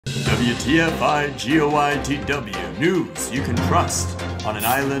WTFIGOITW news you can trust on an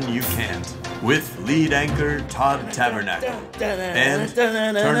island you can't. With lead anchor Todd Tabernacle and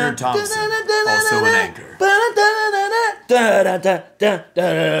Turner Thompson, also an anchor.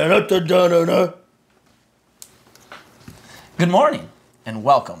 Good morning and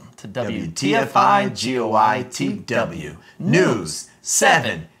welcome to WTFIGOITW News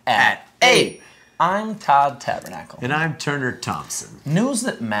 7 at 8. I'm Todd Tabernacle. And I'm Turner Thompson. News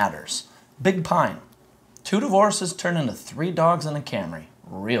that matters. Big Pine. 2 divorces turned into 3 dogs and a Camry.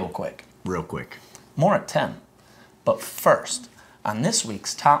 Real quick. Real quick. More at 10. But first, on this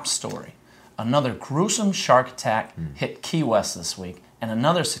week's top story, another gruesome shark attack hit Key West this week, and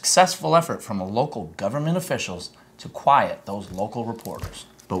another successful effort from local government officials to quiet those local reporters.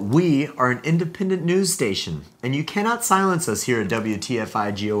 But we are an independent news station, and you cannot silence us here at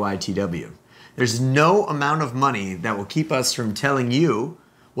WTFIGOITW. There's no amount of money that will keep us from telling you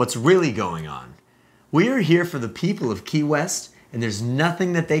what's really going on. We are here for the people of Key West, and there's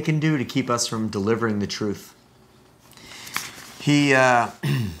nothing that they can do to keep us from delivering the truth. He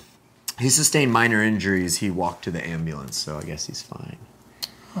sustained minor injuries. He walked to the ambulance, so I guess he's fine.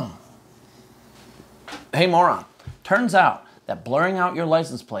 Huh. Hey, moron. Turns out that blurring out your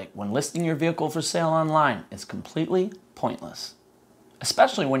license plate when listing your vehicle for sale online is completely pointless,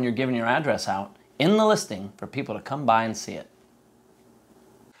 especially when you're giving your address out in the listing for people to come by and see it.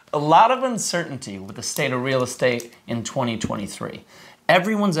 A lot of uncertainty with the state of real estate in 2023.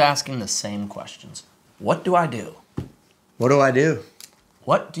 Everyone's asking the same questions. What do I do? What do I do?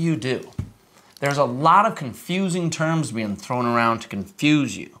 What do you do? There's a lot of confusing terms being thrown around to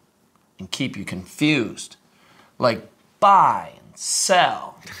confuse you and keep you confused. Like buy and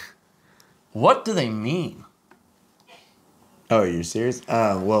sell. What do they mean? Oh, are you serious?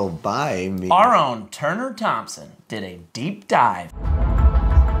 Well, buy means... Our own Turner Thompson did a deep dive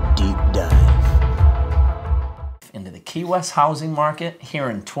into the Key West housing market here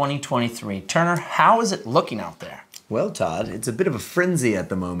in 2023. Turner, how is it looking out there? Well, Todd, it's a bit of a frenzy at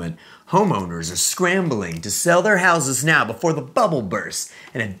the moment. Homeowners are scrambling to sell their houses now before the bubble bursts,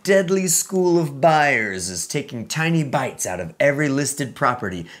 and a deadly school of buyers is taking tiny bites out of every listed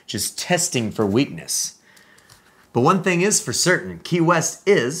property, just testing for weakness. But one thing is for certain, Key West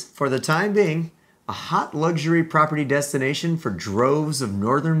is, for the time being, a hot luxury property destination for droves of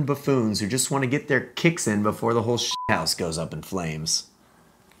northern buffoons who just want to get their kicks in before the whole house goes up in flames.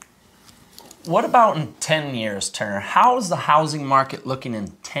 What about in 10 years, Turner? How is the housing market looking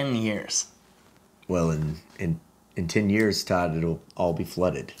in 10 years? Well, in 10 years, Todd, it'll all be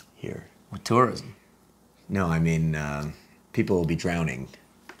flooded here. With tourism? No, I mean, people will be drowning.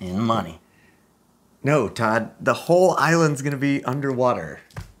 In money. No, Todd, the whole island's gonna be underwater.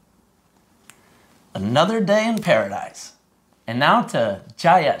 Another day in paradise. And now to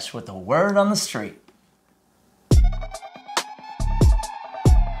Jayesh with a word on the street.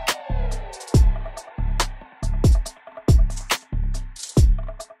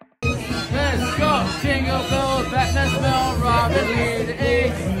 Let's go! Jingle bells, Batman smell, Robin Lee the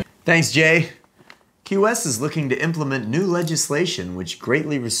 8th. Thanks, Jay. Key West is looking to implement new legislation which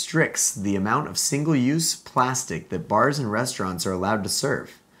greatly restricts the amount of single-use plastic that bars and restaurants are allowed to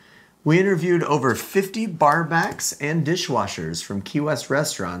serve. We interviewed over 50 barbacks and dishwashers from Key West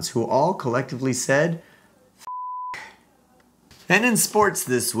restaurants who all collectively said, F***. And in sports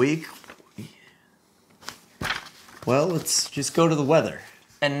this week, well, let's just go to the weather.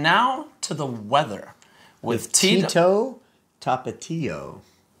 And now to the weather with Tito Tapatillo.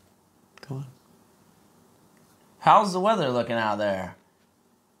 Go on. How's the weather looking out there?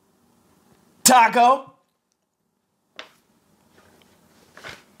 Taco!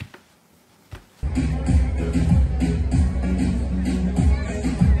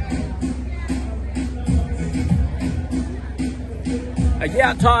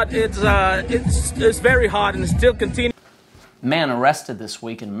 Yeah, Todd, it's very hot and it's still continuing. Man arrested this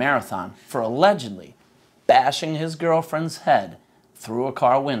week in Marathon for allegedly bashing his girlfriend's head through a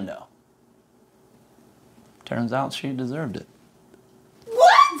car window. Turns out she deserved it.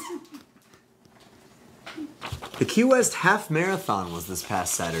 What? The Key West Half Marathon was this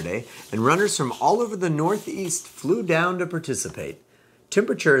past Saturday, and runners from all over the Northeast flew down to participate.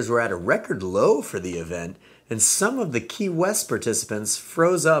 Temperatures were at a record low for the event, and some of the Key West participants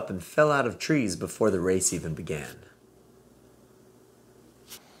froze up and fell out of trees before the race even began.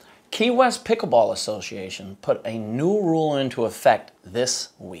 Key West Pickleball Association put a new rule into effect this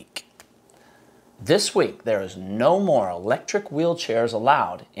week. This week, there is no more electric wheelchairs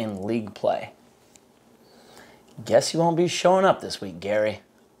allowed in league play. Guess you won't be showing up this week, Gary.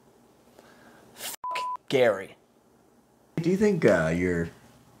 F*** Gary. Do you think your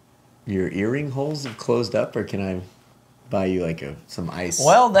Your earring holes have closed up, or can I buy you like some ice?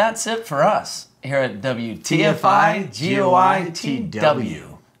 Well, that's it for us here at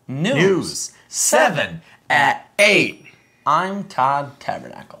WTFIGOITW. News 7 at 8. I'm Todd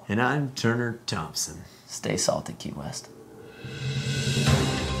Tabernacle. And I'm Turner Thompson. Stay salty, Key West.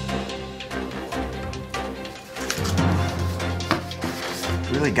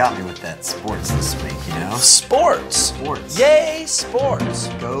 Really got me with that sports this week, you know? Sports. Sports. Yay, sports.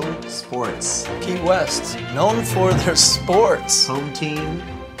 Go sports. Key West, known for their sports. Home team.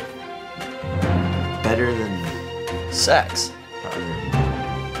 Better than Sex.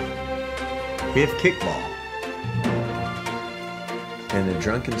 We have kickball. And a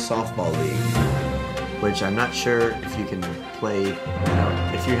drunken softball league. Which I'm not sure if you can play,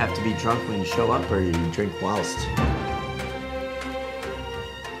 if you have to be drunk when you show up or you drink whilst.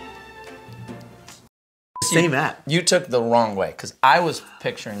 Same app. You took the wrong way, because I was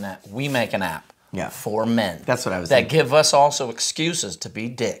picturing that we make an app for men. That's what I was that thinking. give us also excuses to be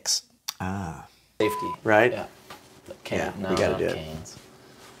dicks. Ah. Safety. Right? Yeah. Yeah, we gotta do it. Canes.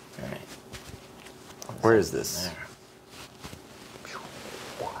 All right. Where is this? There.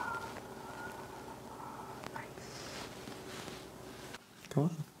 Come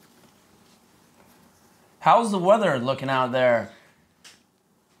on. How's the weather looking out there?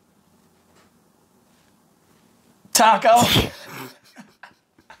 Taco?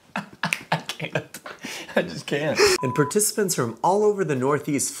 I can't. I just can't. And participants from all over the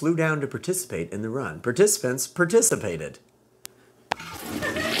Northeast flew down to participate in the run. Participants participated.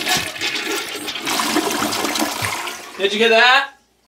 Did you get that?